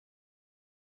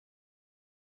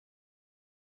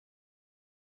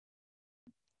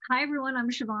Hi, everyone. I'm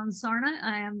Shivan Sarna.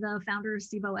 I am the founder of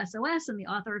SIBO SOS and the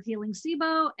author of Healing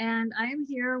SIBO. And I am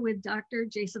here with Dr.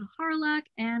 Jason Hawrelak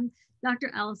and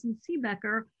Dr. Allison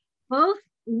Siebecker, both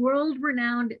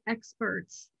world-renowned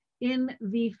experts in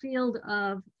the field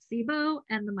of SIBO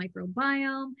and the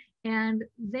microbiome. And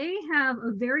they have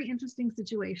a very interesting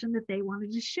situation that they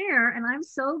wanted to share. And I'm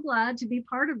so glad to be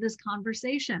part of this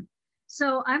conversation.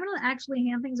 So I'm going to actually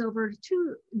hand things over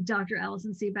to Dr.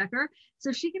 Allison Siebecker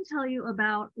so she can tell you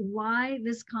about why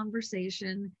this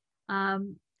conversation,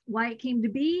 why it came to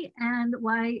be, and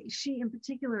why she in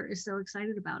particular is so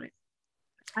excited about it.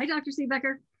 Hi, Dr.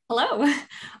 Siebecker. Hello.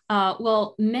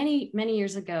 Well, many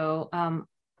years ago,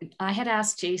 I had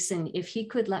asked Jason if he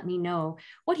could let me know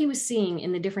what he was seeing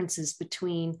in the differences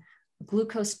between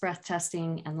glucose breath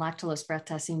testing and lactulose breath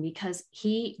testing, because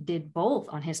he did both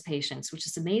on his patients, which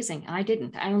is amazing. I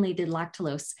didn't. I only did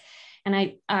lactulose, and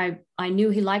I knew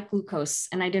he liked glucose,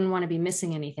 and I didn't want to be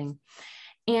missing anything.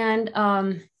 And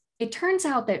it turns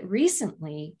out that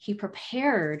recently he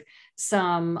prepared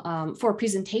some for a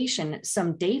presentation,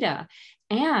 some data,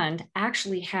 and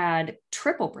actually had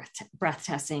triple breath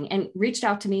testing, and reached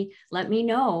out to me, let me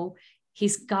know.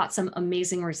 He's got some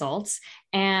amazing results.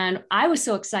 And I was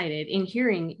so excited in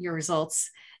hearing your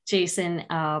results, Jason,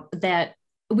 that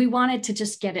we wanted to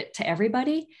just get it to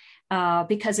everybody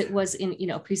because it was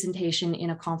in a presentation in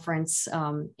a conference,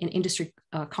 an industry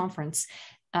conference.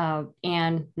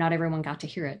 And not everyone got to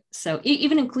hear it. So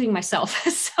even including myself.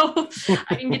 So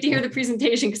I didn't get to hear the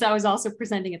presentation because I was also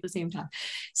presenting at the same time.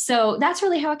 So that's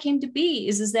really how it came to be,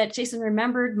 is that Jason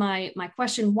remembered my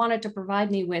question, wanted to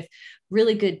provide me with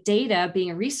really good data,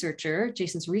 being a researcher,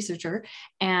 Jason's a researcher,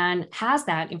 and has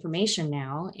that information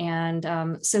now.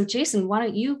 And so Jason, why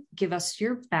don't you give us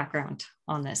your background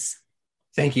on this?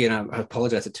 Thank you. And I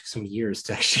apologize. It took some years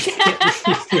to actually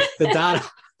get the data.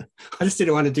 I just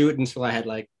didn't want to do it until I had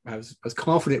I was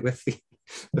confident with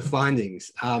the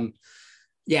findings.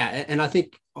 Yeah, and I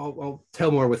think I'll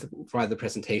tell more via the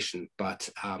presentation, but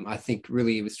I think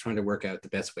really it was trying to work out the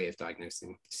best way of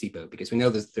diagnosing SIBO, because we know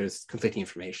there's conflicting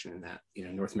information in that,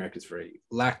 North America is very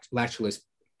lactulose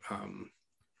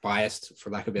biased,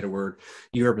 for lack of a better word.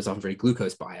 Europe is often very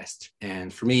glucose biased.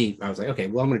 And for me, I was like, okay,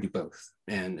 well, I'm going to do both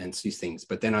and see things.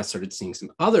 But then I started seeing some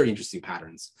other interesting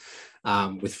patterns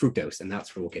with fructose, and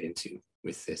that's what we'll get into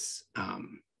with this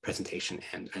presentation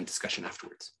and discussion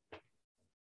afterwards.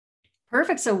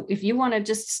 Perfect. So if you want to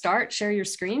just share your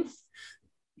screen.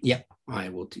 Yep, I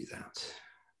will do that.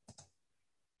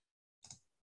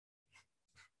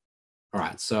 All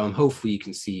right, so hopefully you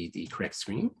can see the correct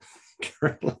screen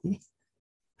currently.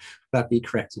 That be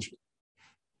correct?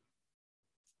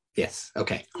 Yes.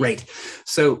 Okay, great.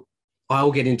 So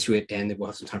I'll get into it, and then we'll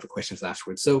have some time for questions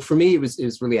afterwards. So for me, it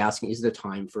was really asking, is there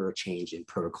time for a change in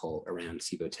protocol around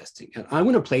SIBO testing? And I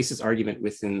want to place this argument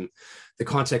within the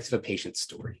context of a patient's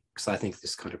story, because I think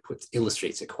this kind of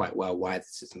illustrates it quite well, why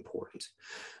this is important.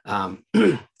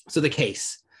 So the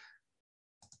case.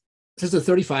 This is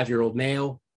a 35-year-old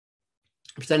male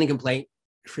presenting complaint,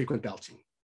 frequent belching,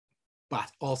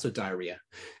 but also diarrhea.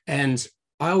 And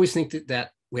I always think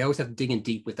that we always have to dig in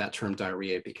deep with that term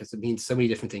diarrhea, because it means so many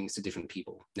different things to different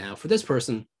people. Now, for this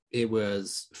person, it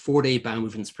was 4 to 8 bowel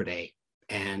movements per day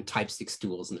and type 6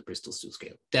 stools in the Bristol stool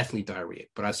scale. Definitely diarrhea.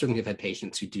 But I certainly have had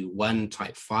patients who do 1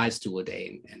 type 5 stool a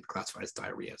day and classify as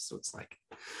diarrhea. So it's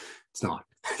not.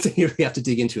 So you really have to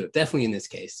dig into it. Definitely in this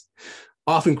case.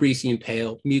 Often greasy and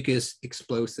pale, mucus,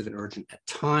 explosive and urgent at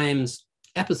times,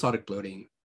 episodic bloating,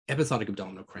 episodic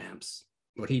abdominal cramps.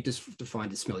 What he just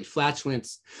defined as smelly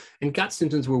flatulence, and gut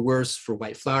symptoms were worse for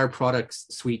white flour products,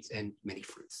 sweets, and many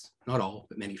fruits. Not all,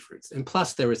 but many fruits. And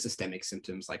plus there were systemic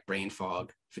symptoms like brain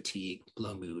fog, fatigue,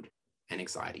 low mood, and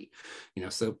anxiety.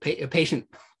 So a patient,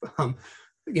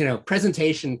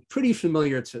 presentation pretty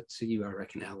familiar to you, I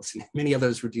reckon, Allison. Many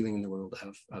others were dealing in the world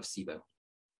of SIBO.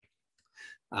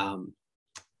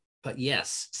 But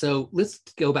yes, so let's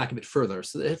go back a bit further.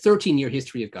 So a 13-year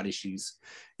history of gut issues,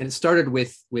 and it started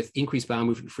with increased bowel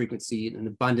movement frequency and an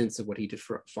abundance of what he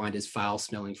defined as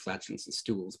foul-smelling flatulence and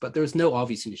stools. But there was no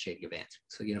obvious initiating event.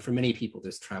 So for many people,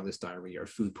 there's traveler's diarrhea or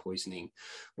food poisoning,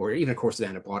 or even a course of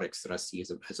antibiotics that I see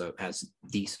as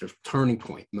the sort of turning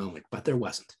point moment. But there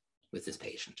wasn't with this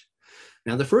patient.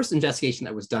 Now, the first investigation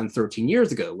that was done 13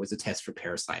 years ago was a test for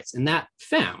parasites, and that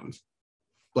found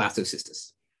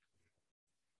blastocystis.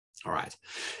 All right.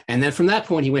 And then from that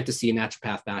point, he went to see a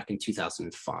naturopath back in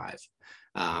 2005.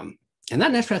 And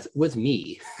that naturopath was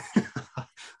me,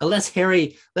 a less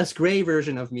hairy, less gray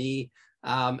version of me,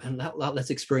 and a lot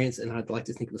less experience. And I'd like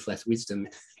to think with less wisdom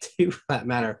too, for that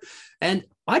matter. And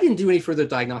I didn't do any further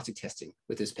diagnostic testing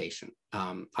with this patient.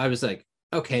 I was like,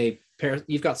 okay,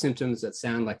 you've got symptoms that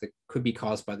sound like they could be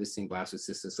caused by this thing,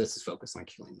 blastocystis. Let's just focus on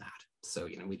killing that. So,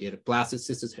 we did a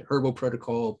blastocystis herbal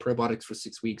protocol, probiotics for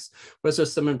 6 weeks. Was there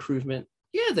some improvement?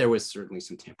 Yeah, there was certainly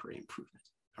some temporary improvement.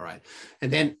 All right.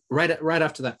 And then right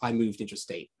after that, I moved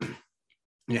interstate.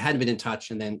 I hadn't been in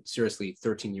touch. And then seriously,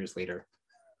 13 years later,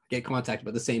 get contacted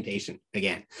by the same patient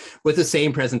again with the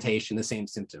same presentation, the same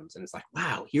symptoms. And it's like,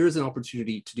 wow, here's an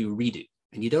opportunity to do a redo.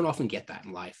 And you don't often get that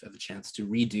in life, have a chance to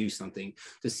redo something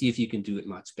to see if you can do it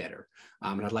much better.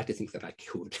 And I'd like to think that I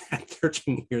could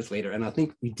 13 years later. And I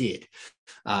think we did.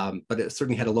 But it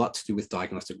certainly had a lot to do with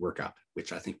diagnostic workup,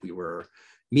 which I think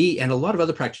me and a lot of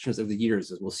other practitioners over the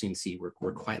years, as we'll soon see,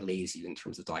 were quite lazy in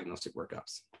terms of diagnostic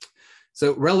workups.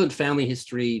 So relevant family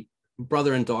history,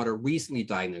 brother and daughter recently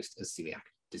diagnosed as celiac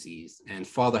disease, and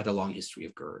father had a long history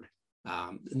of GERD.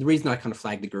 And the reason I kind of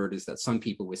flagged the GERD is that some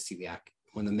people with celiac,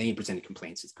 one of the main presenting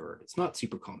complaints is GERD. It's not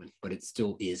super common, but it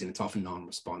still is, and it's often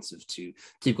non-responsive to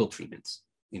typical treatments.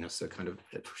 So kind of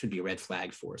it should be a red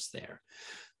flag for us there.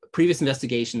 Previous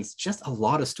investigations, just a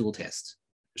lot of stool tests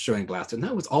showing blast, and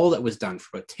that was all that was done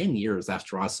for about 10 years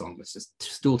after I saw him. Was just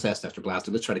stool test after blast.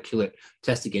 Let's try to kill it,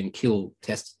 test again, kill,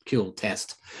 test,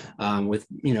 with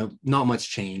not much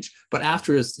change. But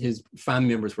after his family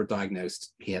members were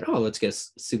diagnosed, he had let's get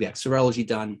celiac serology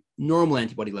done, normal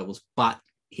antibody levels, but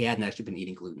he hadn't actually been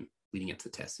eating gluten leading up to the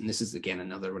test. And this is, again,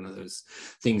 another one of those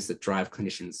things that drive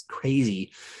clinicians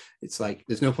crazy. It's like,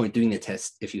 there's no point doing the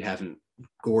test if you haven't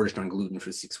gorged on gluten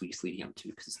for 6 weeks leading up to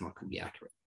it, because it's not going to be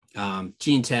accurate.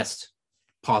 Gene test,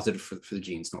 positive for the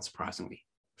genes, not surprisingly,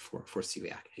 for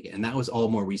celiac. Again, and that was all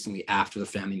more recently after the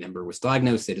family member was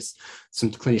diagnosed. A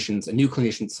new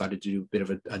clinician decided to do a bit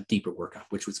of a deeper workup,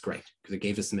 which was great, because it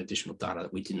gave us some additional data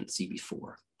that we didn't see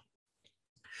before.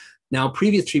 Now,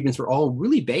 previous treatments were all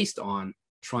really based on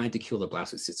trying to kill the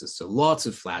blastocystis. So lots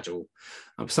of flagyl,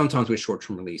 sometimes with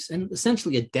short-term release, and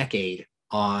essentially a decade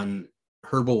on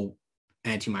herbal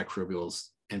antimicrobials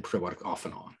and probiotic off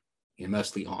and on,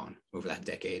 mostly on over that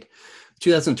decade.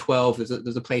 2012,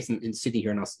 there's a place in Sydney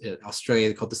here in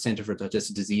Australia called the Centre for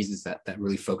Digestive Diseases that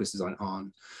really focuses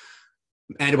on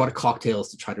antibiotic cocktails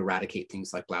to try to eradicate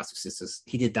things like blastocystis.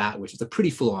 He did that, which is a pretty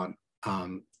full-on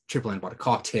triple antibiotic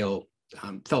cocktail.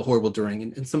 Felt horrible during,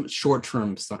 and some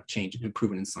short-term change and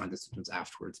improvement in signs and symptoms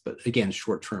afterwards. But again,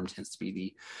 short-term tends to be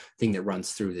the thing that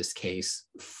runs through this case.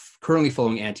 Currently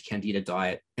following anti-candida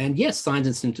diet, and yes, signs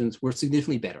and symptoms were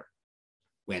significantly better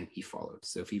when he followed.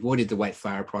 So if he avoided the white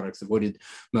flour products, avoided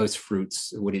most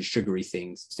fruits, avoided sugary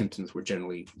things, symptoms were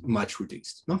generally much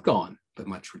reduced. Not gone, but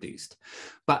much reduced.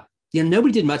 But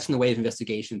nobody did much in the way of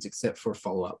investigations except for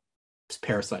follow-up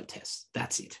parasite tests.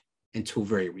 That's it, until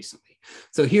very recently.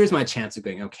 So here's my chance of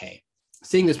going, okay,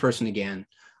 seeing this person again.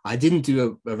 I didn't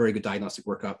do a very good diagnostic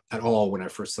workup at all when I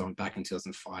first saw him back in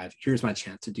 2005. Here's my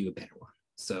chance to do a better one.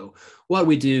 So what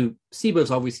we do, SIBO is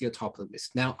obviously at the top of the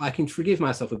list. Now, I can forgive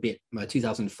myself a bit, my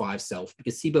 2005 self,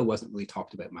 because SIBO wasn't really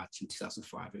talked about much in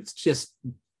 2005. It's just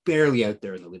barely out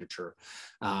there in the literature.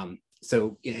 And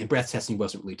breath testing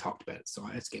wasn't really talked about. So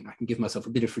I can give myself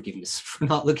a bit of forgiveness for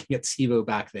not looking at SIBO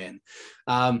back then.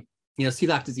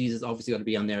 Celiac disease is obviously going to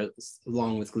be on there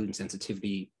along with gluten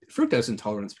sensitivity, fructose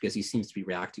intolerance, because he seems to be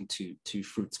reacting to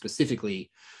fruit specifically,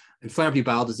 inflammatory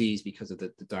bowel disease because of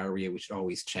the diarrhea, we should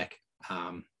always check.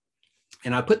 And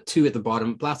I put 2 at the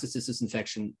bottom, blastocystis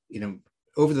infection.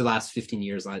 Over the last 15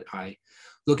 years, I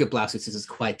look at blastocystis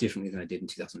quite differently than I did in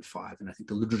 2005. And I think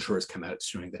the literature has come out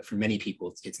showing that for many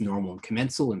people, it's normal and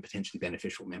commensal and potentially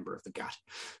beneficial member of the gut.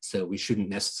 So we shouldn't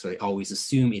necessarily always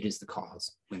assume it is the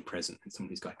cause when present in someone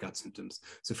who's got gut symptoms.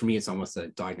 So for me, it's almost a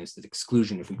diagnostic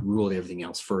exclusion. If we rule everything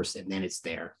else first and then it's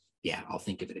there, yeah, I'll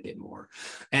think of it a bit more.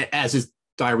 As is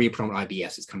diarrhea prone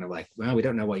IBS, is kind of like, well, we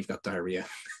don't know why you've got diarrhea.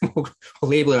 We'll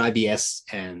label it IBS,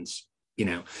 and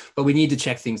but we need to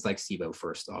check things like SIBO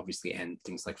first, obviously, and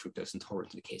things like fructose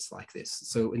intolerance in a case like this.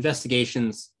 So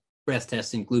investigations, breath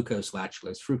testing, glucose,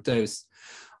 lactulose, fructose.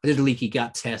 I did a leaky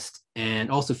gut test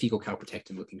and also fecal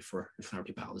calprotectin looking for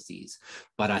inflammatory bowel disease.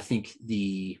 But I think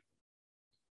the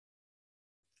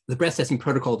breath testing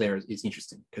protocol there is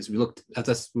interesting, because we looked,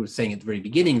 as we were saying at the very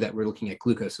beginning, that we're looking at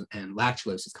glucose and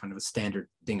lactulose as kind of a standard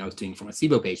thing I was doing for my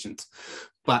SIBO patients.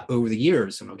 But over the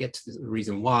years, and I'll get to the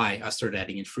reason why, I started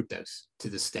adding in fructose to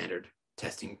the standard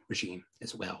testing regime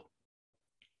as well.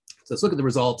 So let's look at the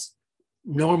results.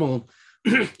 Normal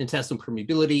intestinal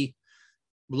permeability,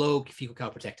 low fecal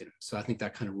calprotectin. So I think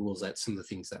that kind of rules out some of the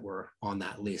things that were on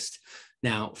that list.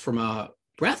 Now, from a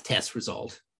breath test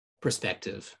result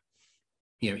perspective,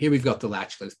 here we've got the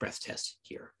lactulose breath test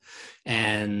here.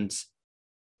 And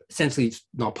essentially it's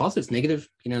not positive, it's negative.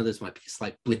 There's might be a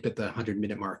slight blip at the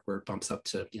 100-minute mark where it bumps up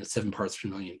to 7 parts per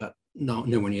million, but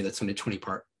nowhere near that's only 20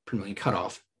 part per million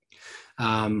cutoff.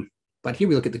 But here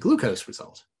we look at the glucose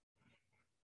result,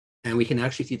 and we can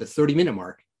actually see the 30-minute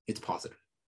mark, it's positive.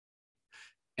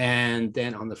 And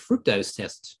then on the fructose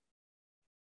test,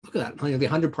 look at that, nearly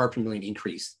 100 part per million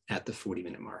increase at the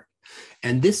 40-minute mark.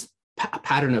 And this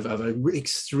pattern of a really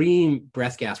extreme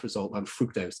breath gas result on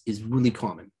fructose is really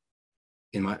common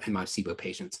in my SIBO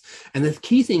patients. And the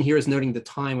key thing here is noting the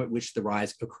time at which the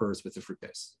rise occurs with the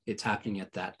fructose. It's happening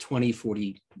at that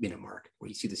 40-minute mark where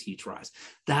you see this huge rise.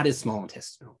 That is small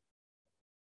intestinal.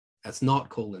 That's not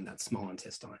colon, that's small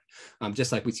intestine.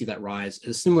 Just like we see that rise at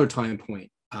a similar time point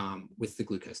with the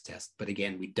glucose test. But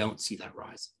again, we don't see that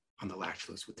rise on the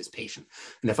lactulose with this patient.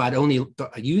 And if I'd only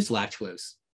used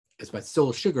lactulose as my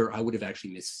sole sugar, I would have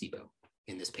actually missed SIBO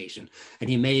in this patient. And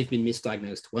he may have been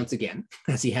misdiagnosed once again,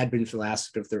 as he had been for the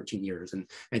last 13 years, and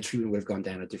treatment would have gone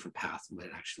down a different path than what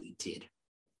it actually did.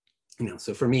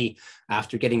 So for me,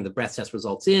 after getting the breath test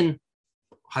results in,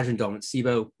 hydrogen dominant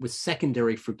SIBO with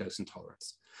secondary fructose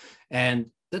intolerance. And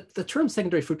the term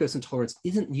secondary fructose intolerance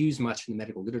isn't used much in the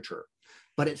medical literature,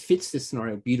 but it fits this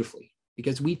scenario beautifully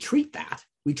because we treat the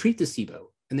SIBO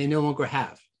and they no longer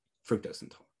have fructose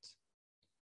intolerance.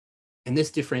 And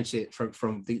this differentiates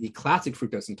from the classic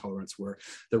fructose intolerance where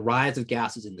the rise of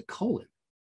gas is in the colon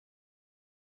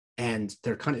and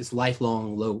they're kind of this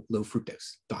lifelong low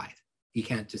fructose diet. You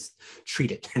can't just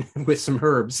treat it with some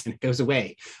herbs and it goes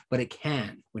away, but it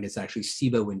can when it's actually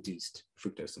SIBO-induced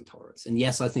fructose intolerance. And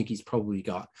yes, I think he's probably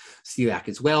got celiac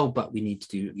as well, but we need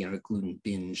to do a gluten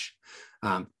binge,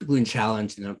 gluten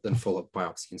challenge, and then follow-up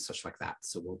biopsy and such like that.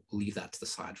 So we'll leave that to the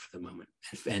side for the moment.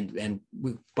 And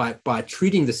by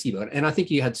treating the SIBO, and I think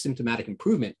you had symptomatic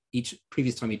improvement each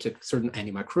previous time you took certain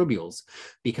antimicrobials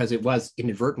because it was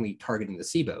inadvertently targeting the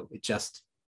SIBO. It just,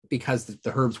 because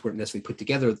the herbs weren't necessarily put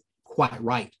together quite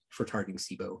right for targeting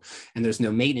SIBO, and there's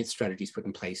no maintenance strategies put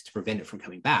in place to prevent it from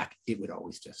coming back, it would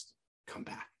always just come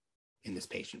back in this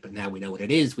patient. But now we know what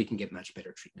it is, we can get much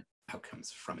better treatment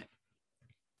outcomes from it.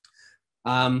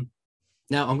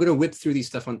 Now I'm going to whip through these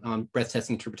stuff on breath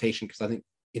testing interpretation because I think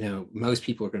most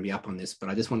people are going to be up on this, but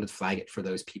I just wanted to flag it for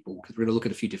those people because we're going to look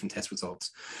at a few different test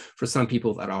results for some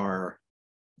people that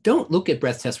don't look at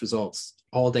breath test results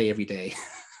all day, every day,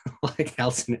 like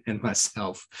Allison and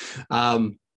myself.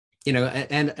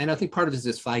 And I think part of this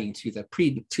is flagging too that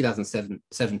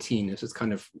pre-2017, this was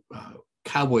kind of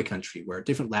cowboy country where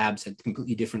different labs had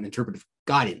completely different interpretive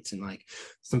guidance. And like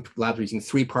some labs were using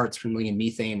 3 parts per million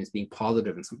methane as being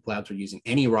positive, and some labs were using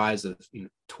any rise of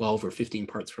 12 or 15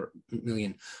 parts per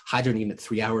million hydrogen even at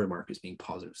 3-hour mark as being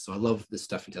positive. So I love this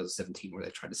stuff in 2017 where they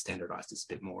tried to standardize this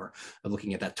a bit more of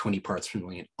looking at that 20 parts per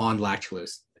million on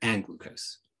lactulose and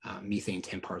glucose, methane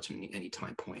 10 parts at any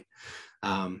time point.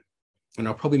 And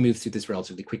I'll probably move through this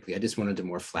relatively quickly. I just wanted to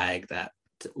more flag that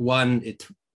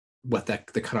what the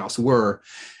cutoffs were.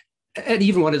 And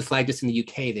even wanted to flag this in the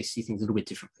UK, they see things a little bit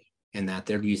differently in that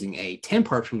they're using a 10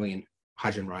 part per million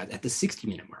hydrogen rise at the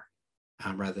 60-minute mark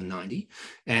rather than 90.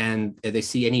 And they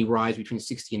see any rise between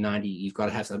 60 and 90, you've got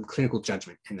to have some clinical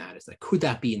judgment in that. It's like, could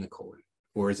that be in the colon?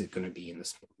 Or is it going to be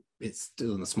it's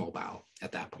still in the small bowel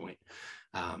at that point?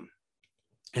 And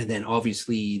then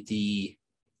obviously the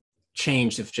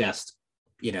change of just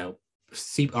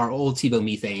our old SIBO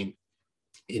methane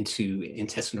into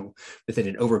intestinal within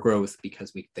an overgrowth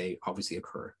because they obviously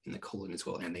occur in the colon as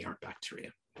well, and they aren't bacteria,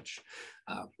 which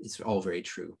is all very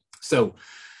true. So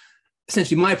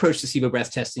essentially my approach to SIBO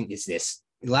breath testing is this.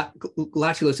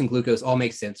 Lactulose and glucose all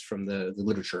make sense from the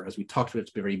literature. As we talked about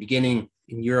at the very beginning,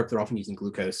 in Europe, they're often using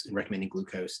glucose and recommending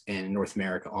glucose, and in North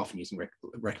America, often using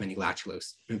recommending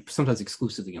lactulose, and sometimes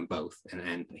exclusively on both.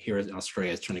 And here in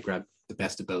Australia, is trying to grab the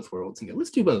best of both worlds and go, let's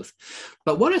do both.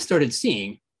 But what I started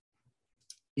seeing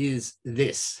is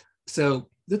this. So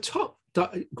the top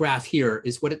graph here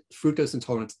is what fructose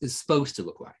intolerance is supposed to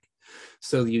look like.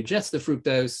 So you ingest the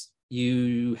fructose,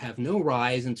 you have no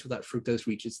rise until that fructose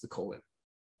reaches the colon.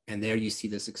 And there you see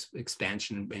this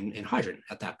expansion in hydrogen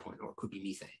at that point, or it could be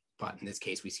methane. But in this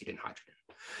case, we see it in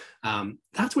hydrogen.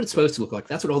 That's what it's supposed to look like.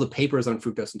 That's what all the papers on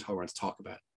fructose intolerance talk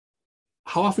about.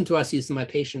 How often do I see this in my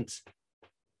patients?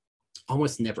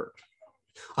 Almost never.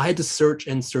 I had to search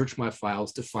my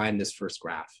files to find this first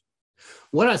graph.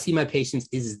 What I see in my patients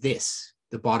is this,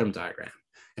 the bottom diagram.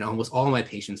 And almost all of my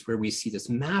patients where we see this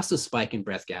massive spike in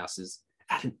breath gases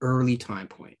at an early time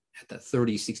point. At that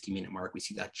 30, 60-minute mark, we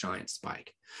see that giant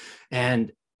spike.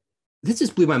 And this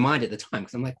just blew my mind at the time,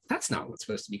 because I'm like, that's not what's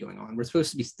supposed to be going on. We're supposed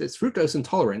to be, this fructose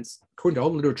intolerance, according to all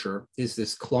the literature, is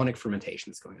this colonic fermentation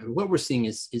that's going on. And what we're seeing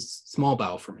is small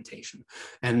bowel fermentation.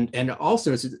 And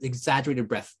also it's exaggerated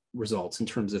breath results in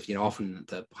terms of, often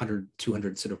the 100,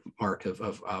 200 sort of mark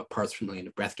of parts per million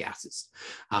of breath gases.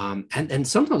 And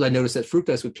sometimes I noticed that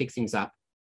fructose would pick things up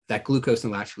that glucose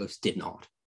and lactulose did not.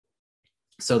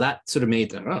 So that sort of made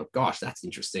them, oh gosh, that's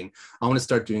interesting. I want to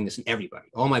start doing this in everybody.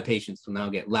 All my patients will now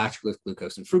get lactulose,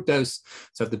 glucose, and fructose.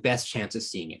 So I have the best chance of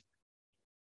seeing it.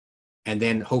 And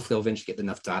then hopefully I'll eventually get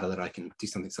enough data that I can do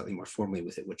something slightly more formally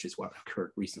with it, which is what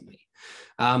occurred recently.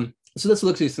 So let's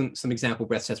look at some example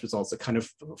breath test results that kind of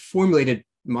formulated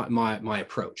my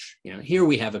approach. Here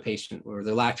we have a patient where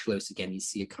the lactulose, again, you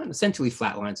see it kind of essentially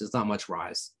flat lines. There's not much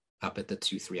rise up at the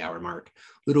 2-3 hour mark,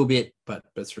 a little bit, but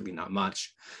it's really not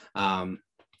much.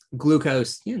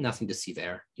 Glucose, nothing to see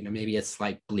there. Maybe a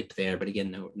slight blip there, but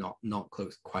again, no, not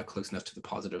quite close enough to the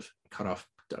positive cutoff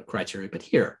criteria. But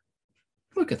here,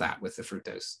 look at that with the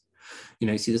fructose.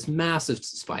 You see this massive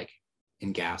spike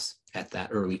in gas at that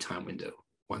early time window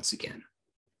once again.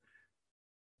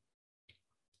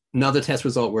 Another test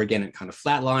result where again it kind of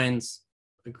flat lines.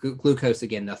 Glucose,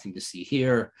 again, nothing to see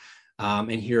here.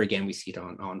 And here again, we see it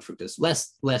on fructose,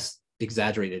 less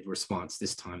exaggerated response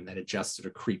this time, that it just sort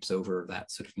of creeps over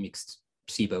that sort of mixed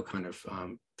SIBO kind of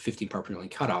 15 part per million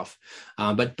cutoff,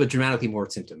 but dramatically more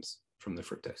symptoms from the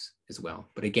fructose as well.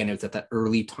 But again, it was at that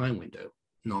early time window,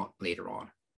 not later on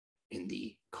in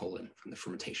the colon from the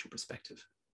fermentation perspective.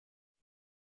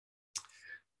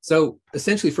 So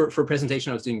essentially for a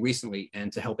presentation I was doing recently,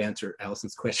 and to help answer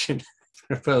Allison's question,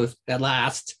 both at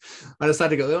last, I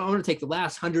decided to go, I want to take the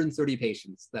last 130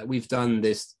 patients that we've done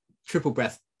this triple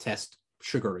breath test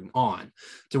sugaring on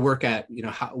to work at,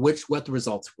 what the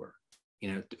results were.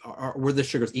 Were the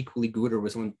sugars equally good, or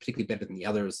was one particularly better than the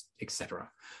others, etc.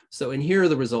 So, and here are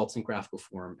the results in graphical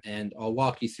form, and I'll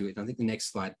walk you through it. I think the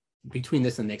next slide, between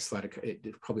this and the next slide,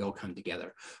 it probably all come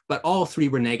together. But all three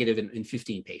were negative in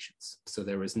 15 patients. So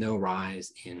there was no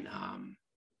rise in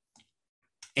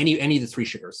any of the three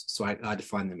sugars. So I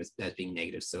define them as being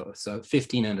negative. So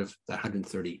 15 out of the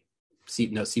 130,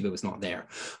 SIBO was not there.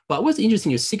 But what's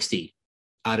interesting is 60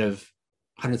 out of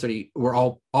 130 were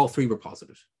all three were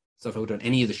positive. So if I would have done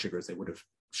any of the sugars, they would have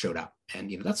showed up.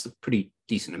 And that's a pretty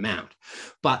decent amount.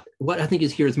 But what I think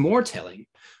is here is more telling.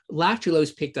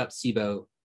 Lactulose picked up SIBO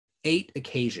 8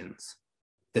 occasions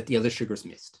that the other sugars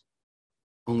missed.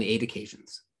 Only 8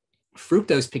 occasions.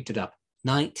 Fructose picked it up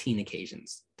 19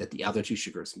 occasions that the other two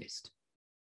sugars missed.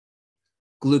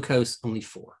 Glucose only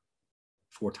 4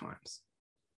 times.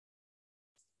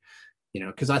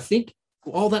 Because I think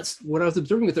all that's what I was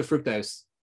observing with the fructose.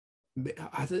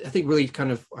 I think really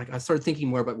kind of like I started thinking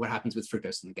more about what happens with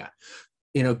fructose in the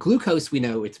gut. Glucose, we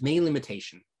know its main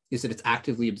limitation is that it's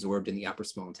actively absorbed in the upper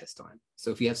small intestine.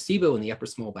 So if you have SIBO in the upper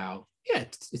small bowel, yeah,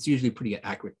 it's usually pretty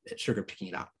accurate at sugar picking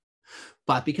it up.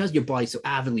 But because your body so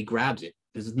avidly grabs it,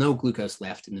 there's no glucose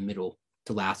left in the middle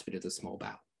to last bit of the small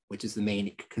bowel, which is the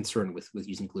main concern with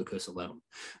using glucose alone.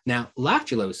 Now,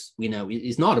 lactulose, we know,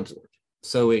 is not absorbed.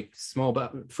 So a small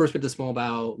bowel, first bit of the small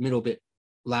bowel, middle bit,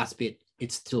 last bit,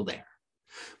 it's still there.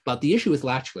 But the issue with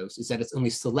lactulose is that it's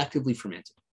only selectively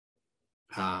fermented.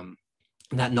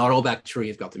 That not all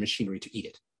bacteria have got the machinery to eat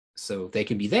it. So they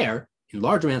can be there in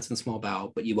large amounts in the small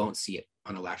bowel, but you won't see it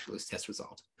on a lactulose test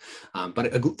result.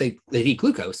 But they eat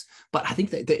glucose. But I think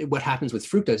that what happens with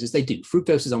fructose is they do.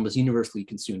 Fructose is almost universally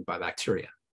consumed by bacteria.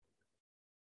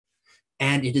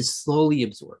 And it is slowly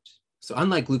absorbed. So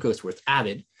unlike glucose, where it's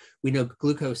avid, we know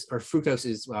glucose or fructose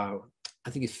is, I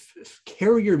think it's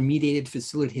carrier-mediated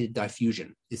facilitated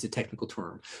diffusion is a technical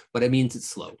term, but it means it's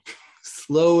slow.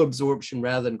 Slow absorption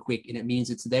rather than quick, and it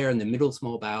means it's there in the middle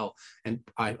small bowel, and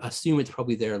I assume it's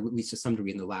probably there at least to some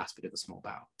degree in the last bit of the small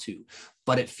bowel too,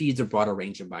 but it feeds a broader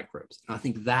range of microbes. And I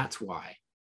think that's why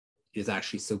it is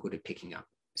actually so good at picking up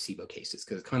SIBO cases,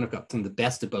 because it's kind of got some of the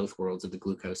best of both worlds of the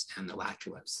glucose and the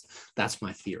lactulose. That's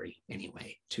my theory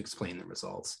anyway, to explain the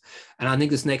results. And I think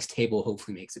this next table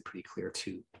hopefully makes it pretty clear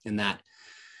too, in that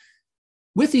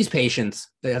with these patients,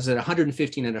 they have said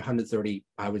 115 and 130,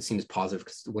 I would seem as positive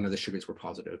because one of the sugars were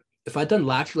positive. If I'd done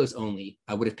lactulose only,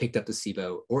 I would have picked up the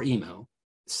SIBO or EMO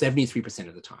 73%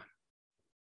 of the time,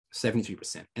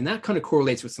 73%. And that kind of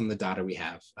correlates with some of the data we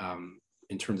have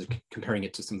in terms of comparing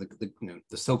it to some of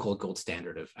the so-called gold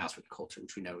standard of aspirin culture,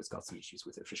 which we know has got some issues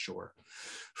with it for sure.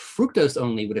 Fructose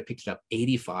only would have picked it up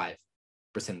 85%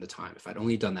 of the time if I'd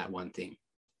only done that one thing.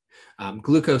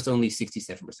 Glucose only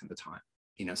 67% of the time.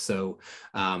 So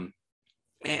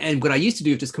And what I used to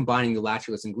do of just combining the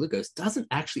lactulose and glucose doesn't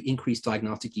actually increase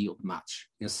diagnostic yield much.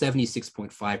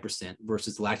 76.5%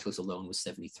 versus the lactulose alone was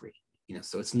 73.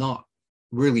 So it's not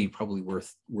really probably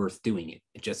worth doing it.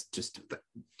 Just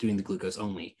doing the glucose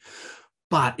only.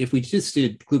 But if we just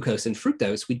did glucose and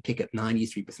fructose, we'd pick up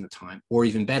 93% of the time, or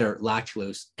even better,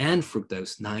 lactulose and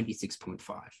fructose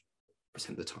 96.5%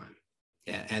 of the time.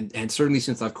 Yeah, and certainly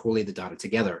since I've correlated the data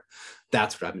together,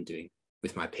 that's what I've been doing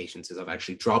with my patients is I've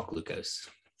actually dropped glucose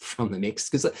from the mix,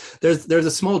 because there's a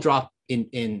small drop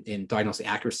in diagnostic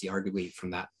accuracy, arguably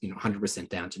from that 100%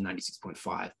 down to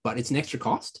 96.5, but it's an extra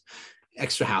cost,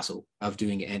 extra hassle of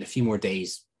doing it, and a few more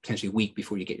days, potentially a week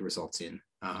before you get your results in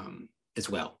as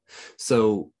well.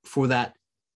 So for that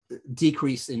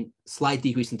slight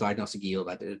decrease in diagnostic yield,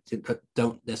 I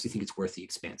don't necessarily think it's worth the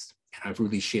expense. And I've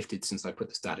really shifted since I put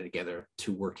this data together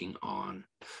to working on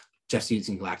just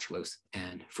using lactulose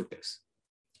and fructose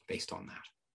based on that.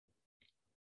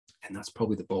 And that's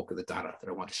probably the bulk of the data that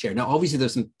I want to share. Now, obviously,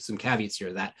 there's some caveats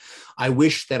here that I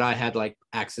wish that I had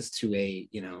access to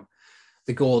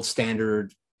the gold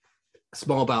standard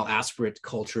small bowel aspirate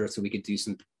culture, so we could do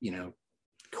some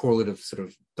correlative sort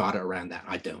of data around that.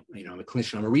 I don't. I'm a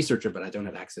clinician, I'm a researcher, but I don't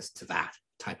have access to that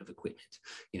type of equipment.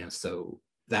 So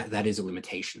that is a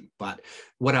limitation. But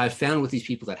what I've found with these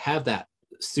people that have that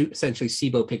essentially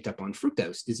SIBO picked up on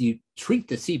fructose is you treat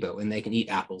the SIBO and they can eat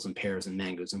apples and pears and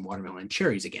mangoes and watermelon and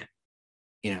cherries again,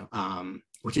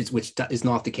 which is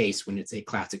not the case when it's a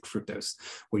classic fructose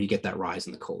where you get that rise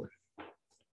in the colon.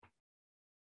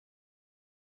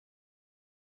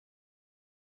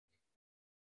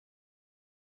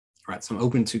 All right, so I'm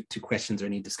open to questions or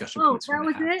any discussion points. That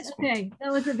was it? Okay,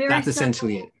 that was a very That's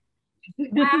essentially it.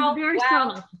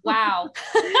 Wow.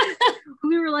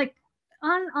 We were like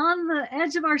on the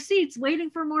edge of our seats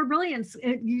waiting for more brilliance.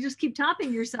 You just keep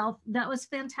topping yourself. That was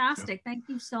fantastic. Thank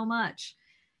you so much.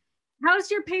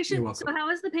 How's your patient? So how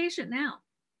is the patient now?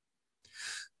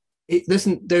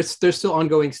 Listen, there's still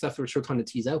ongoing stuff that we're still trying to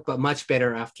tease out, but much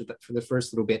better after that, for the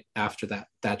first little bit after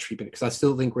that treatment, because I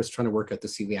still think we're trying to work out the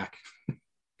celiac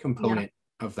component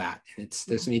of that. And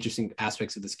there's some interesting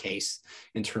aspects of this case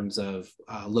in terms of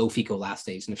low fecal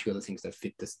elastase and a few other things that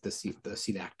fit the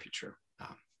celiac picture.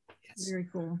 Yes. Very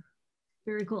cool.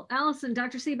 Very cool. Allison,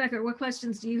 Dr. Siebecker, what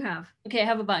questions do you have? Okay, I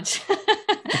have a bunch.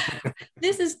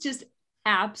 This is just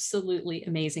absolutely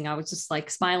amazing. I was just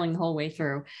smiling the whole way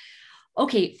through.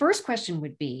 Okay, first question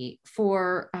would be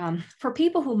for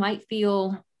people who might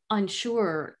feel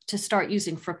unsure to start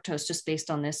using fructose just based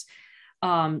on this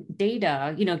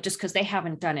data, just because they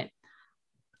haven't done it.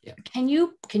 Yeah. Can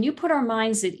you put our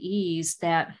minds at ease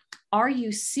that are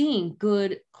you seeing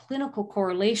good clinical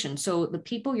correlation? So the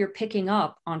people you're picking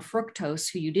up on fructose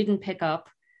who you didn't pick up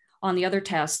on the other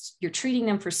tests, you're treating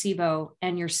them for SIBO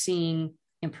and you're seeing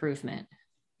improvement.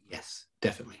 Yes,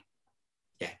 definitely.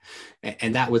 Yeah.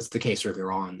 And that was the case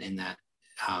earlier on in that.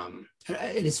 And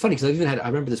it's funny because I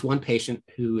remember this one patient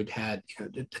who had a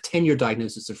 10-year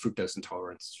diagnosis of fructose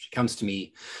intolerance. She comes to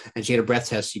me and she had a breath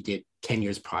test she did 10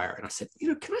 years prior. And I said,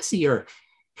 can I see your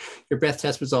breath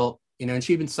test result? And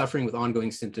she'd been suffering with ongoing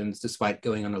symptoms despite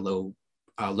going on a low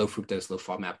fructose, low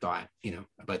FODMAP diet,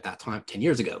 about that time, 10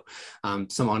 years ago.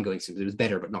 Some ongoing symptoms, it was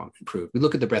better, but not improved. We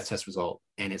look at the breath test result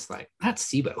and it's like, that's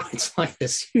SIBO. It's like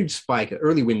this huge spike, an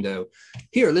early window.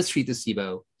 Here, let's treat the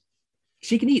SIBO.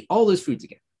 She can eat all those foods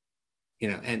again,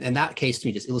 and that case to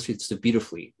me just illustrates so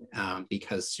beautifully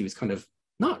because she was kind of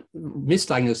not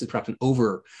misdiagnosed, perhaps an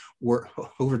over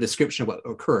description of what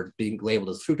occurred, being labeled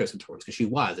as fructose intolerance,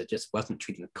 because it just wasn't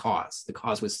treating the cause. The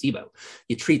cause was SIBO.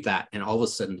 You treat that, and all of a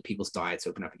sudden, people's diets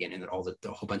open up again, and a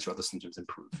whole bunch of other symptoms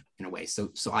improve in a way. So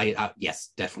I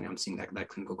yes, definitely, I'm seeing that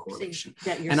clinical correlation,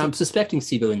 and I'm suspecting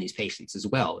SIBO in these patients as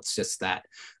well. It's just that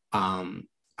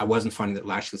I wasn't finding that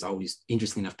lactulose always,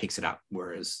 interestingly enough, picks it up,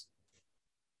 whereas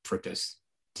fructose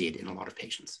did in a lot of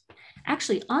patients.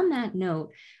 Actually, on that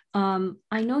note,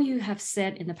 I know you have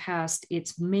said in the past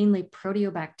it's mainly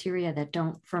proteobacteria that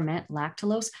don't ferment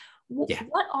lactulose.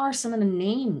 What are some of the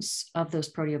names of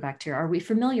those proteobacteria? Are we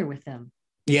familiar with them?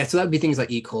 Yeah, so that would be things like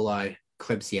E. coli,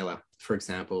 Klebsiella, for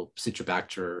example,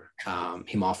 Citrobacter,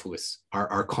 Haemophilus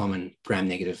are common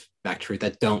gram-negative bacteria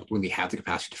that don't really have the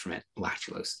capacity to ferment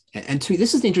lactulose. And to me,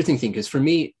 this is the interesting thing, because for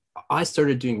me, I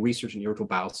started doing research in irritable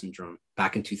bowel syndrome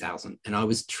back in 2000, and I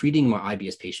was treating my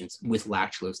IBS patients with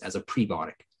lactulose as a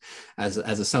prebiotic. as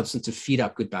a substance to feed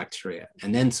up good bacteria.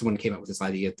 And then someone came up with this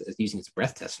idea of using it as a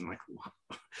breath test. And I'm like,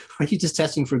 why are you just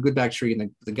testing for good bacteria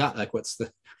in the gut? Like,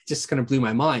 it just kind of blew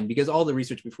my mind, because all the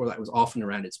research before that was often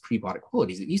around its prebiotic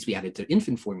qualities. It used to be added to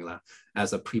infant formula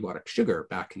as a prebiotic sugar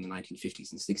back in the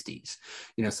 1950s and 60s.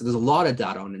 So there's a lot of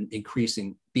data on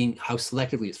increasing how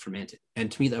selectively it's fermented.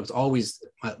 And to me, that was always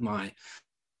my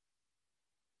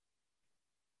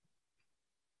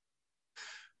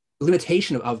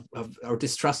limitation of or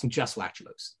distrusting just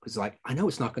lactulose, because I know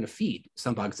it's not going to feed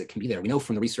some bugs that can be there. We know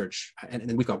from the research, and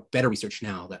then we've got better research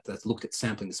now that's looked at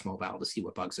sampling the small bowel to see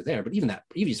what bugs are there. But even that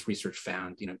previous research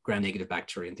found, gram-negative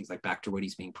bacteria and things like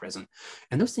Bacteroides being present,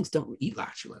 and those things don't eat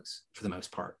lactulose for the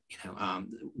most part,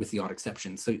 with the odd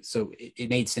exception. So it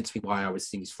made sense to me why I was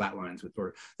seeing these flat lines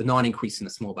or the non-increase in the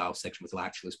small bowel section with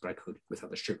lactulose, but I could with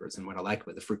other sugars. And what I like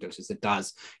with the fructose is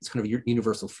it's kind of a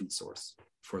universal food source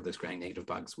for those gram-negative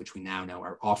bugs, which we now know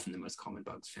are often the most common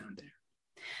bugs found there.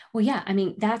 Well, yeah, I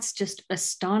mean, that's just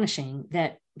astonishing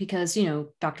that because,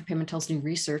 Dr. Pimentel's new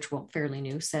research, well, fairly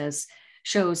new,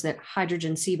 shows that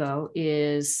hydrogen SIBO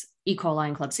is E. coli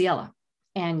and Klebsiella.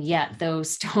 And yet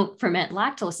those don't ferment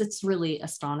lactulose. It's really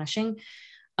astonishing.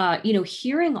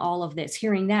 Hearing all of this,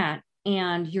 hearing that,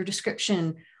 and your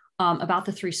description about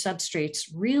the three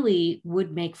substrates really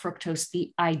would make fructose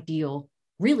the ideal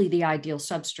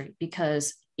substrate,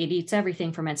 because it eats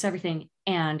everything, ferments everything,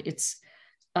 and it's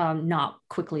not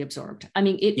quickly absorbed. I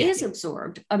mean, it is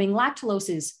absorbed. I mean, lactulose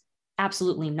is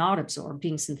absolutely not absorbed,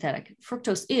 being synthetic.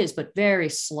 Fructose is, but very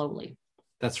slowly.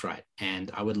 That's right.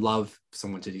 And I would love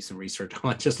someone to do some research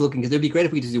on just looking, because it'd be great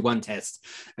if we could do one test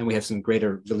and we have some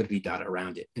greater validity data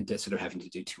around it, instead of having to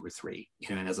do 2 or 3.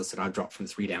 And as I said, I've dropped from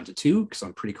 3 down to 2 because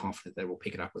I'm pretty confident that we'll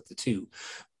pick it up with the 2.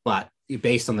 But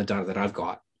based on the data that I've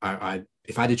got,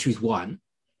 if I had to choose one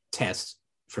test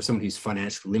for someone who's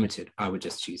financially limited, I would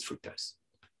just choose fructose.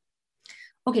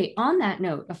 Okay, on that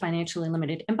note of financially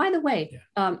limited, and by the way,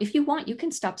 if you want, you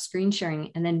can stop screen sharing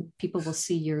and then people will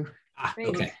see your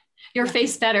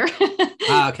face better.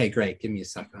 Okay, great. Give me a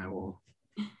second. I will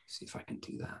see if I can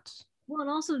do that. Well, and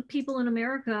also people in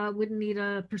America wouldn't need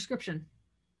a prescription.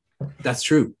 That's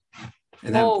true.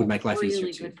 And that would make life really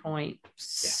easier too. Good point. Yeah.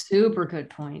 Super good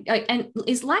point. And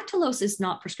is lactulose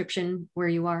not prescription where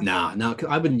you are? No,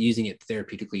 I've been using it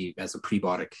therapeutically as a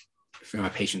prebiotic for my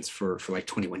patients for like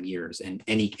 21 years, and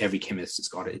every chemist has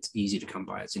got it. It's easy to come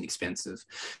by. It's inexpensive,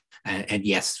 and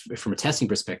yes, from a testing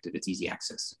perspective, it's easy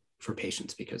access for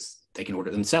patients because they can order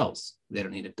it themselves. They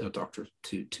don't need a doctor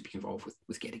to be involved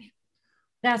with getting it.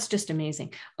 That's just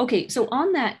amazing. Okay, so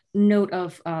on that note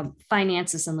of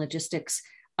finances and logistics,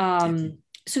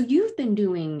 so you've been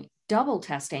doing double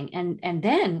testing and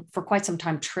then for quite some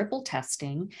time triple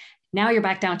testing. Now you're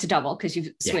back down to double because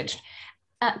you've switched.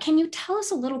 Can you tell us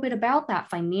a little bit about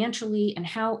that financially and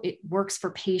how it works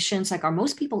for patients? Like, are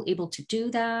most people able to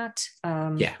do that?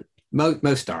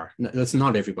 Most are. That's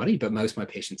not everybody, but most of my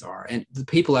patients are. And the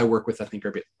people I work with, I think, are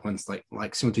a bit ones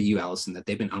like similar to you, Allison, that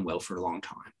they've been unwell for a long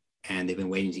time. And they've been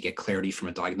waiting to get clarity from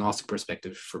a diagnostic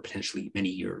perspective for potentially many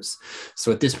years.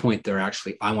 So at this point, they're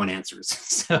actually, I want answers.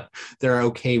 So they're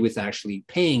okay with actually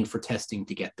paying for testing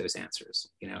to get those answers,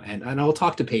 and I'll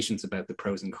talk to patients about the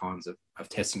pros and cons of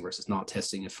testing versus not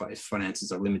testing. If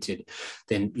finances are limited,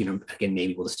 then, again,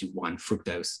 maybe we'll just do one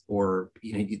fructose, or,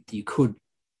 you could,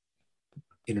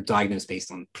 diagnose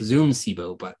based on presumed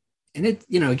SIBO, but and it,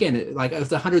 again, like of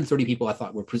the 130 people I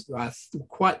thought I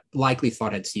quite likely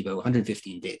thought had SIBO,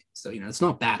 115 did. So, it's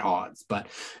not bad odds. But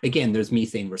again, there's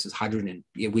methane versus hydrogen.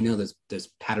 And we know there's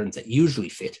patterns that usually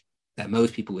fit, that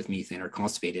most people with methane are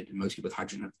constipated and most people with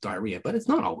hydrogen have diarrhea, but it's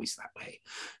not always that way.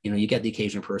 You get the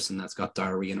occasional person that's got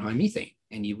diarrhea and high methane,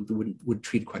 and you would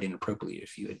treat it quite inappropriately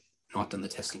if you had not done the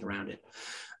testing around it.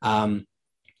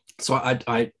 So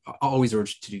I always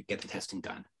urge to get the testing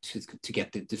done to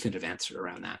get the definitive answer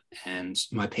around that. And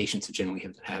my patients generally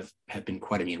have been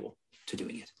quite amenable to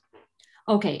doing it.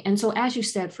 Okay. And so as you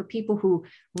said, for people who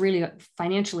really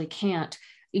financially can't,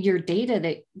 your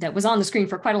data that was on the screen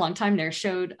for quite a long time there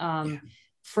showed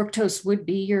fructose would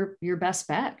be your best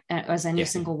bet as any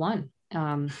single one.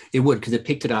 It would, because it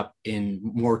picked it up in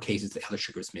more cases that other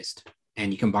sugars missed.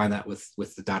 And you combine that with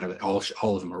the data that all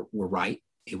of them were right.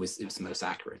 It was the most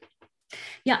accurate.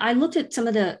 Yeah, I looked at some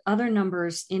of the other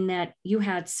numbers in that you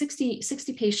had 60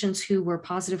 patients who were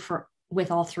positive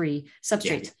with all three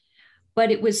substrates, but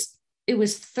it was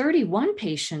 31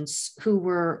 patients who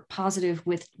were positive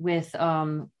with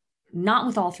not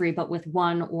with all three, but with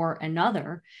one or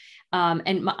another.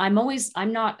 And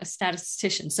I'm not a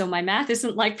statistician, so my math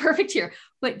isn't like perfect here,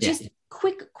 but just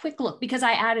quick look, because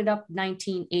I added up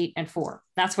 19, 8, and 4.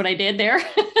 That's what I did there.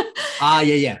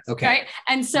 Yeah. Okay. Right.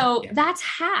 And so that's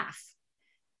half.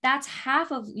 That's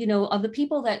half of, of the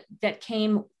people that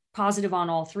came positive on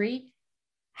all three,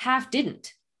 half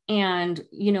didn't. And,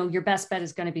 your best bet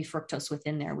is going to be fructose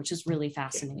within there, which is really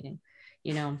fascinating,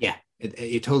 Yeah,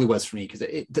 it totally was for me, because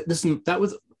that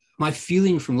was my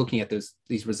feeling from looking at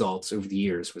these results over the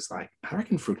years, was like, I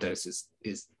reckon fructose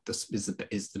is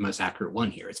the most accurate one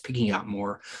here. It's picking it up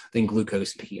more than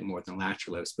glucose and picking it more than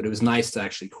lactulose. But it was nice to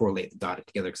actually correlate the data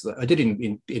together, because I did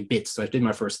it in bits. So I did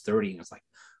my first 30 and I was like,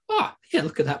 oh, yeah,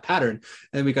 look at that pattern.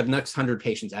 And we got the next 100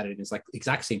 patients added, and it's like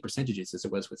exact same percentages as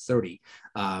it was with 30.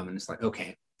 And it's like,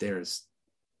 okay, there's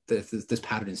this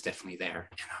pattern is definitely there.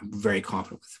 And I'm very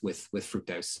confident with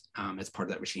fructose as part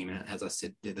of that regime. And as I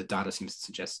said, the data seems to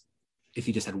suggest if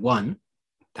you just had one,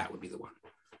 that would be the one.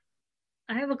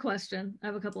 I have a question. I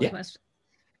have a couple of questions.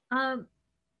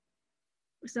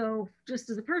 So just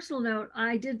as a personal note,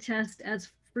 I did test as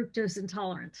fructose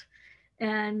intolerant.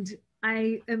 And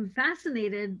I am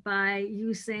fascinated by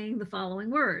you saying the following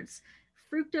words: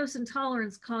 fructose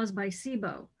intolerance caused by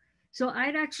SIBO. So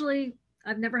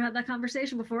I've never had that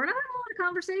conversation before, and I have a lot of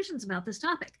conversations about this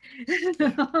topic.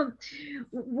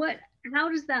 How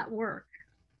does that work?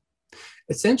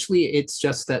 Essentially, it's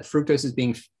just that fructose is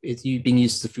being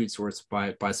used as a food source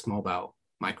by small bowel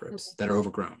microbes that are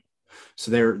overgrown.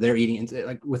 So they're eating,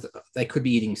 they could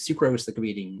be eating sucrose, they could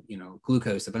be eating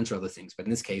glucose, a bunch of other things, but in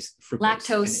this case, fructose.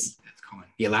 Lactose. That's common.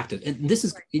 Yeah, lactose, and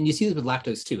and you see this with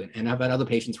lactose too. And I've had other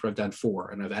patients where I've done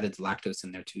 4, and I've added lactose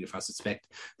in there too, if I suspect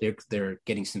they're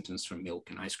getting symptoms from milk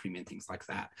and ice cream and things like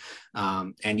that.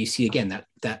 And you see again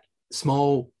that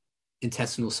small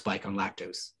intestinal spike on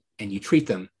lactose, and you treat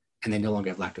them, and they no longer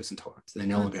have lactose intolerance, and they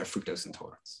no longer have fructose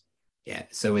intolerance. Yeah,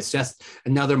 so it's just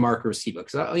another marker of SIBO.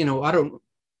 Because I don't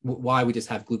why we just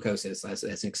have glucose as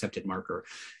an accepted marker,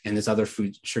 and there's other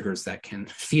food sugars that can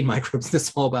feed microbes in the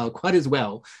small bowel quite as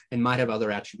well, and might have other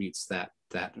attributes that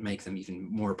make them even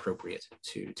more appropriate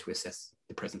to assess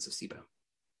the presence of SIBO.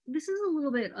 This is a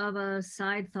little bit of a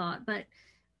side thought, but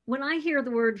when I hear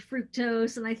the word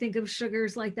fructose and I think of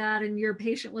sugars like that, and your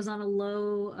patient was on a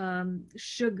low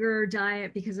sugar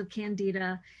diet because of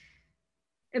candida,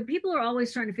 and people are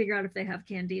always trying to figure out if they have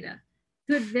candida.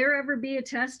 Could there ever be a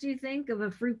test, do you think, of a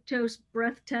fructose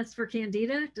breath test for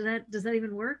candida? Does that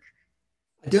even work?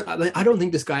 I don't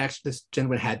think this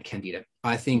gentleman had candida.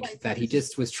 I think that he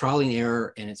just was trial and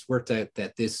error, and it's worked out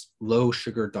that this low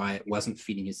sugar diet wasn't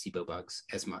feeding his SIBO bugs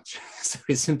as much. So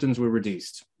his symptoms were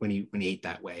reduced when he ate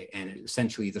that way. And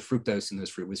essentially the fructose in those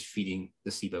fruit was feeding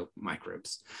the SIBO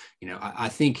microbes. I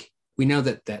think we know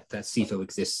that SIFO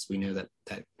exists. We know that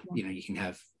you can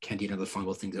have candida and other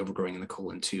fungal things overgrowing in the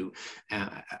colon too.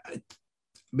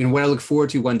 What I look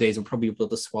forward to one day is we'll probably be able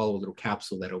to swallow a little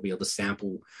capsule that'll be able to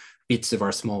sample bits of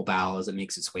our small bowel as it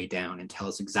makes its way down and tell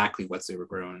us exactly what's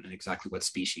overgrown and exactly what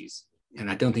species. And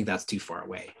I don't think that's too far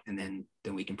away. And then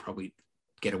we can probably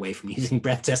get away from using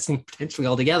breath testing potentially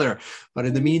altogether. But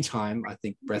in the meantime, I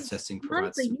think breath testing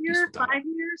provides a year, 5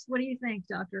 years. What do you think,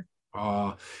 doctor?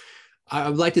 I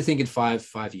would like to think in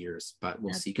five years, but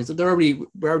we'll see, because we're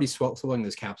already swallowing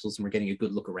those capsules and we're getting a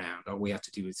good look around. All we have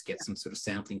to do is get some sort of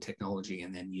sampling technology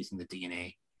and then using the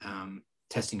DNA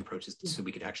testing approaches so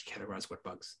we could actually categorize what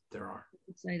bugs there are.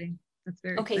 That's exciting. That's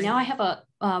very okay. exciting. Now I have a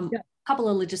couple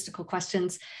of logistical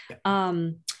questions.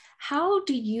 Yeah. How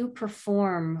do you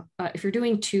perform, if you're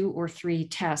doing 2 or 3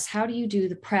 tests, how do you do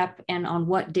the prep, and on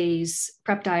what days,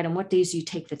 prep diet, on what days do you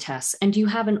take the tests? And do you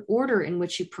have an order in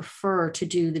which you prefer to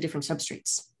do the different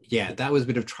substrates? Yeah, that was a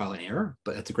bit of trial and error,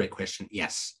 but that's a great question.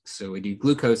 Yes. So we do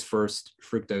glucose first,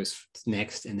 fructose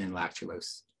next, and then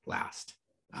lactulose last.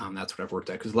 That's what I've worked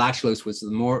out, because lactulose was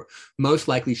the most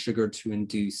likely sugar to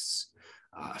induce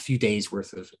a few days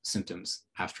worth of symptoms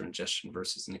after ingestion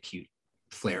versus an acute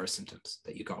flare of symptoms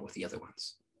that you got with the other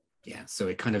ones. Yeah, so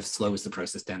it kind of slows the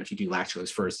process down. If you do lactulose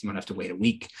first, you might have to wait a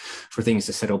week for things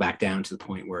to settle back down to the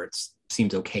point where it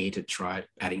seems okay to try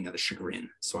adding another sugar in.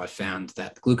 So I found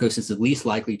that glucose is the least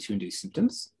likely to induce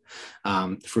symptoms.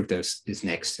 Fructose is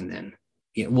next, and then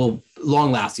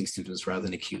long-lasting symptoms rather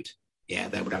than acute. Yeah,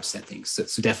 that would upset things.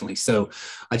 So definitely. So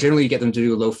I generally get them to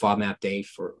do a low FODMAP diet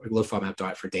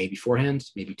for a day beforehand,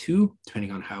 maybe 2,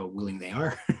 depending on how willing they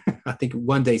are. I think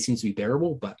 1 day seems to be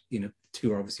bearable, but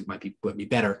 2 obviously might be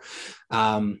better.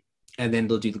 And then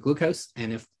they'll do the glucose.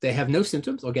 And if they have no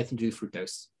symptoms, I'll get them to do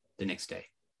fructose the next day.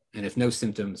 And if no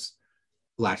symptoms,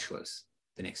 lactulose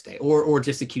the next day, or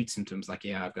just acute symptoms like,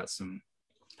 I've got some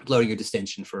bloating or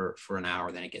distension for an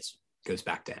hour, then it goes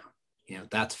back down.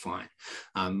 That's fine.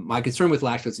 My concern with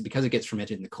lactose is because it gets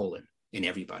fermented in the colon in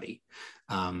everybody,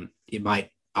 it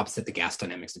might upset the gas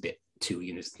dynamics a bit. 2,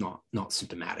 it's not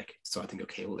symptomatic. So I think,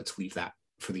 okay, well, let's leave that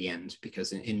for the end,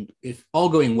 because if all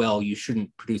going well, you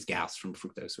shouldn't produce gas from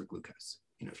fructose or glucose.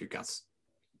 If your gut's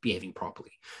behaving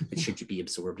properly, it should be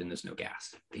absorbed and there's no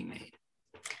gas being made.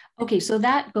 Okay, so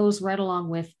that goes right along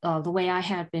with the way I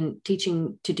had been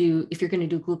teaching to do, if you're going to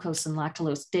do glucose and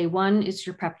lactulose. Day 1 is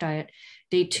your prep diet.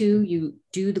 Day 2, you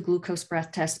do the glucose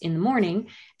breath test in the morning,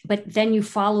 but then you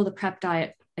follow the prep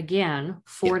diet again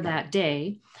for that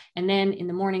day. And then in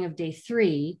the morning of day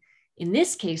 3, in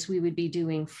this case, we would be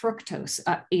doing fructose,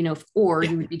 or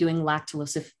you would be doing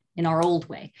lactulose if in our old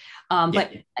way.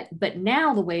 But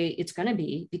now the way it's going to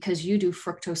be, because you do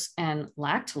fructose and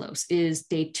lactulose, is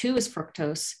day 2 is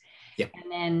fructose.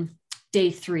 And then day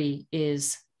 3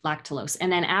 is lactulose.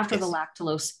 And then after the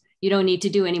lactulose, you don't need to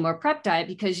do any more prep diet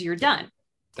because you're done.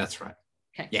 That's right.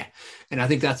 Okay. Yeah. And I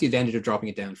think that's the advantage of dropping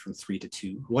it down from 3 to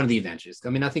 2. One of the advantages. I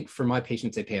mean, I think for my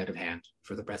patients, they pay out of hand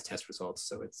for the breath test results.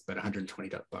 So it's about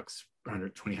 $120,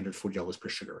 $140 per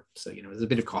sugar. So, there's a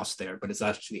bit of cost there, but it's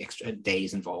actually extra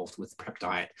days involved with prep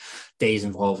diet, days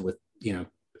involved with,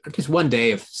 just one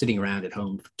day of sitting around at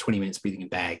home for 20 minutes breathing in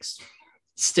bags.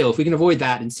 Still, if we can avoid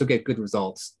that and still get good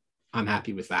results, I'm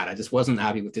happy with that. I just wasn't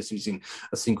happy with just using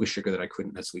a single sugar that I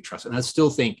couldn't necessarily trust. And I still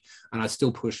think, and I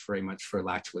still push very much for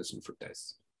lactulose and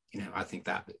fructose. I think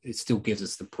that it still gives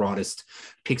us the broadest,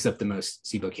 picks up the most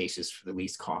SIBO cases for the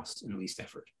least cost and the least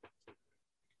effort.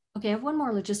 Okay, I have one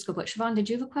more logistical, but Shivan, did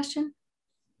you have a question?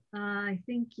 I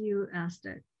think you asked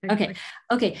it.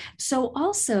 Okay. So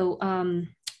also,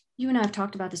 you and I have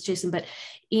talked about this, Jason, but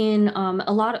in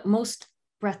most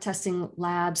breath testing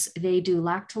labs, they do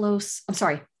lactose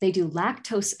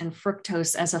and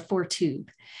fructose as a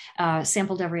 4-tube,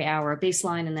 sampled every hour,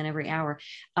 baseline, and then every hour.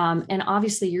 And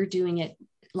obviously you're doing it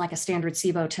like a standard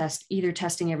SIBO test, either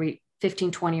testing every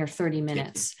 15, 20, or 30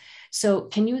 minutes. So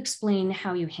can you explain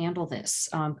how you handle this?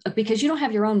 Because you don't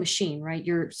have your own machine, right?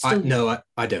 No,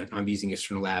 I don't. I'm using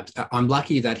external labs. I'm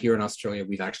lucky that here in Australia,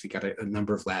 we've actually got a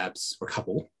number of labs, or a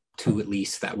couple, 2 at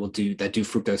least, that do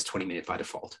fructose 20 minutes by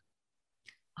default.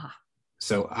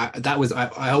 So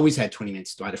I always had 20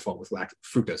 minutes by default with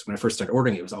fructose. When I first started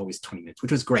ordering it was always 20 minutes,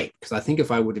 which was great, because I think if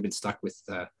I would have been stuck with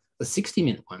the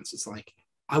 60-minute ones, it's like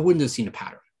I wouldn't have seen a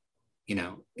pattern.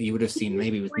 You would have seen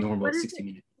maybe with normal 60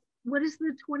 minutes. What is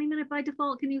the 20-minute by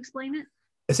default? Can you explain it?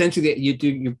 Essentially,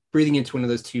 you're breathing into one of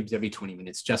those tubes every 20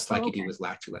 minutes, just like you do with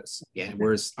lactulose. Yeah.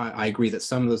 Whereas I agree that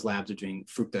some of those labs are doing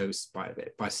fructose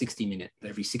by 60 minutes.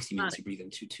 Every 60 minutes you breathe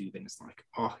into a tube, and it's like,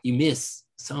 you miss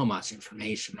so much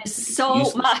information.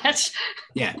 So much.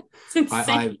 Yeah.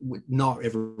 I would not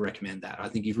ever recommend that. I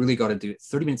think you've really got to do it.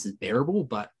 30 minutes is bearable,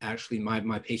 but actually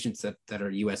my patients that are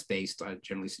US based, I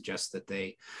generally suggest that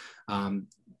they,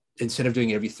 instead of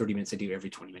doing it every 30 minutes, they do it every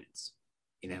 20 minutes,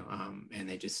 and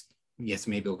they just, yes,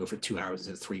 maybe I'll go for 2 hours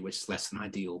instead of 3, which is less than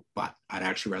ideal, but I'd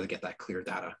actually rather get that clear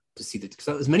data to see that.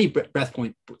 So as many breath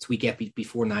points we get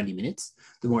before 90 minutes,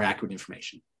 the more accurate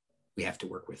information we have to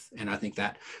work with. And I think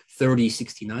that 30,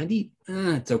 60, 90,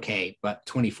 it's okay, but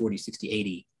 20, 40, 60,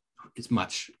 80 is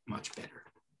much, much better.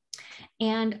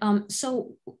 And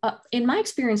so in my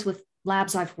experience with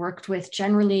labs I've worked with,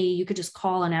 generally you could just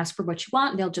call and ask for what you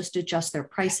want, and they'll just adjust their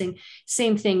pricing.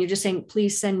 Same thing, you're just saying,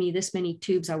 please send me this many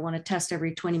tubes, I want to test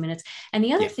every 20 minutes. And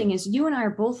the other thing is, you and I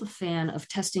are both a fan of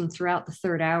testing throughout the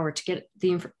 3rd hour to get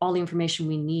all the information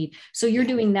we need. So you're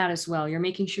doing that as well. You're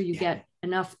making sure you get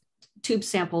enough tube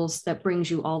samples that brings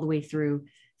you all the way through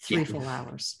 3 full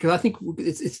hours. Because I think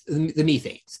it's the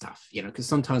methane stuff, because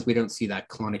sometimes we don't see that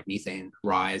colonic methane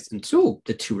rise until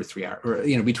the 2 or 3 hour,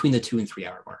 or between the 2 and 3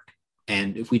 hour mark.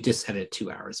 And if we just had it at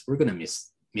 2 hours, we're going to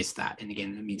miss that. And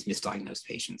again, it means misdiagnosed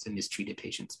patients and mistreated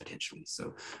patients potentially.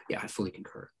 So yeah, I fully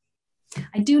concur.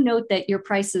 I do note that your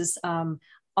prices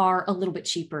are a little bit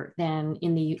cheaper than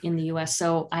in the US.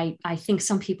 So I think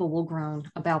some people will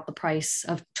groan about the price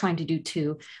of trying to do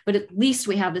 2, but at least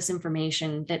we have this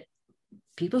information that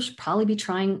people should probably be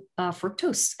trying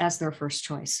fructose as their first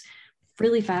choice.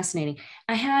 Really fascinating.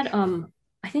 I had,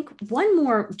 I think one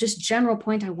more just general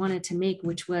point I wanted to make,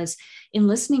 which was in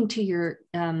listening to your,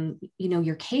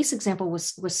 your case example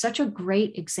was such a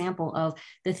great example of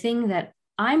the thing that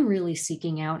I'm really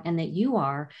seeking out and that you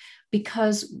are,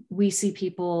 because we see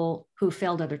people who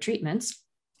failed other treatments,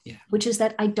 which is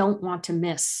that I don't want to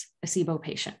miss a SIBO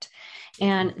patient.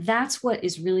 And that's what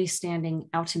is really standing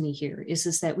out to me here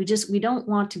is that we don't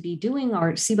want to be doing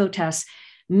our SIBO tests,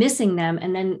 missing them.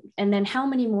 And then how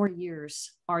many more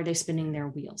years are they spinning their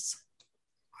wheels?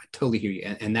 I totally hear you.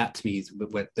 And that to me is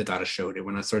what the data showed. And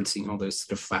when I started seeing all those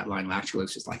sort of flatline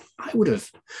lactulose, just like I would have,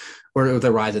 or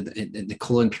the rise in the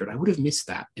colon period, I would have missed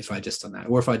that if I just done that.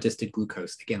 Or if I just did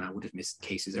glucose, again, I would have missed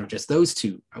cases, or just those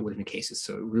two, I would have missed cases.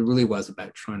 So it really was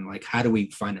about trying, like, how do we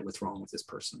find out what's wrong with this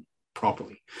person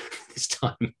properly this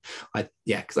time?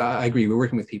 Because I agree. We're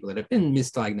working with people that have been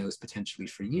misdiagnosed potentially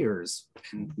for years,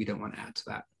 and we don't want to add to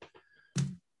that.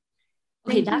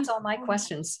 Okay, that's all my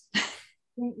questions.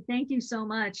 Thank you so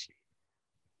much.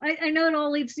 I know it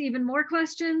all leads to even more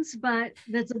questions, but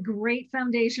that's a great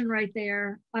foundation right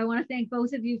there. I want to thank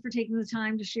both of you for taking the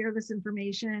time to share this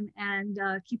information, and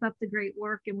keep up the great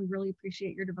work. And we really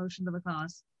appreciate your devotion to the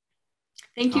cause.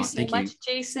 Thank you so much,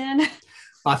 Jason.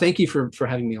 Thank you for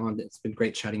having me on. It's been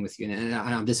great chatting with you. And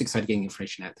I'm just excited getting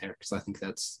information out there, because I think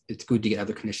it's good to get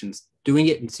other clinicians doing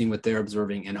it and seeing what they're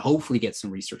observing, and hopefully get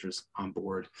some researchers on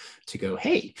board to go,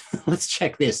 hey, let's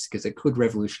check this, because it could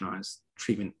revolutionize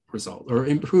treatment results or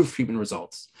improve treatment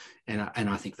results. And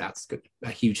I think that's good, a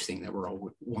huge thing that we're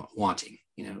all wanting,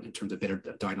 in terms of better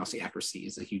diagnostic accuracy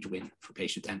is a huge win for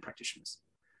patients and practitioners.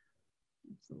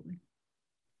 Absolutely.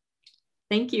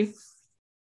 Thank you.